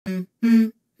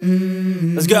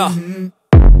Let's go.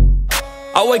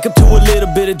 I wake up to a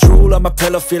little bit of drool on my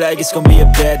pillow, feel like it's gonna be a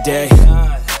bad day.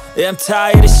 Yeah, I'm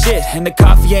tired of shit, and the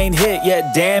coffee ain't hit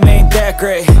yet, damn, ain't that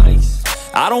great.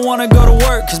 I don't wanna go to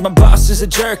work, cause my boss is a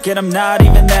jerk, and I'm not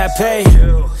even that paid.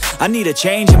 I need a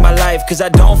change in my life, cause I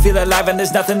don't feel alive, and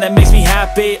there's nothing that makes me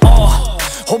happy.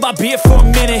 Hold my beer for a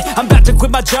minute, I'm about to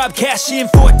quit my job, cash in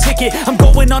for a ticket. I'm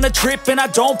going on a trip and I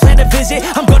don't plan to visit.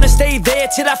 I'm gonna stay there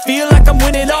till I feel like I'm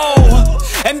winning,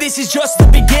 and this is just the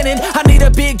beginning. I need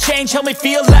a big change, help me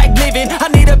feel like living. I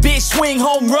need a big swing,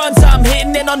 home runs I'm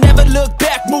hitting, and I'll never look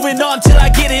back, moving on till I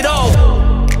get it all.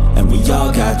 And we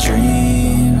all got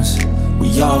dreams,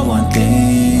 we all want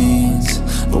things,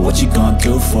 but what you gonna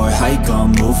do for it? How you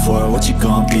gonna move for it? What you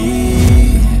gonna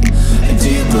be? And do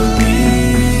you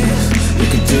believe you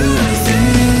can do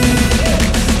anything?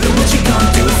 But what you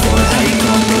gonna do for it? How you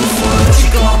gonna move for it? What you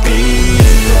gonna be?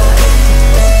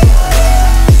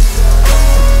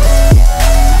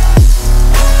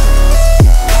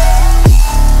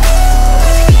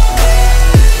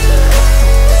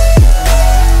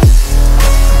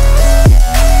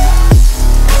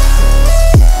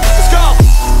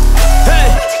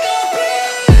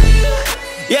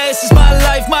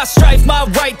 My strife, my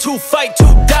right to fight, to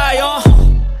die on.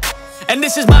 And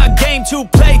this is my game to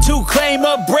play, to claim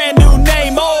a brand new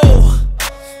name,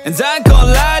 And I ain't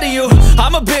gonna lie to you,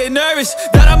 I'm a bit nervous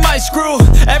that I might screw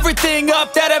everything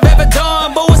up that I've ever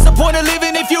done. But what's the point of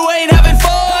living if you ain't having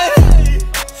fun?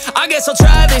 I guess I'll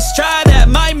try this, try that,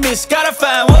 might miss, gotta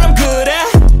find what I'm good at.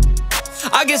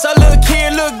 I guess I look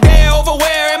here, look there, over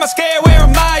where am I scared, where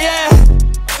am I at?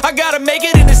 I gotta make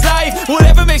it in this life,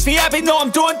 whatever makes me happy, know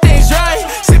I'm doing things right.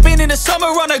 Sipping in the summer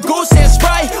on a goose and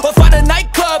Sprite, or find a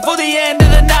nightclub for the end of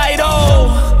the night,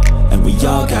 And we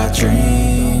all got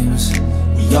dreams,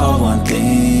 we all want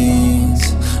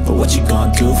things, but what you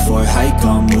gonna do for it? How you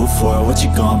gonna move for it? What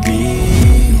you gonna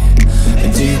be?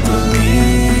 And do you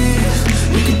believe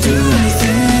you can do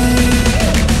anything?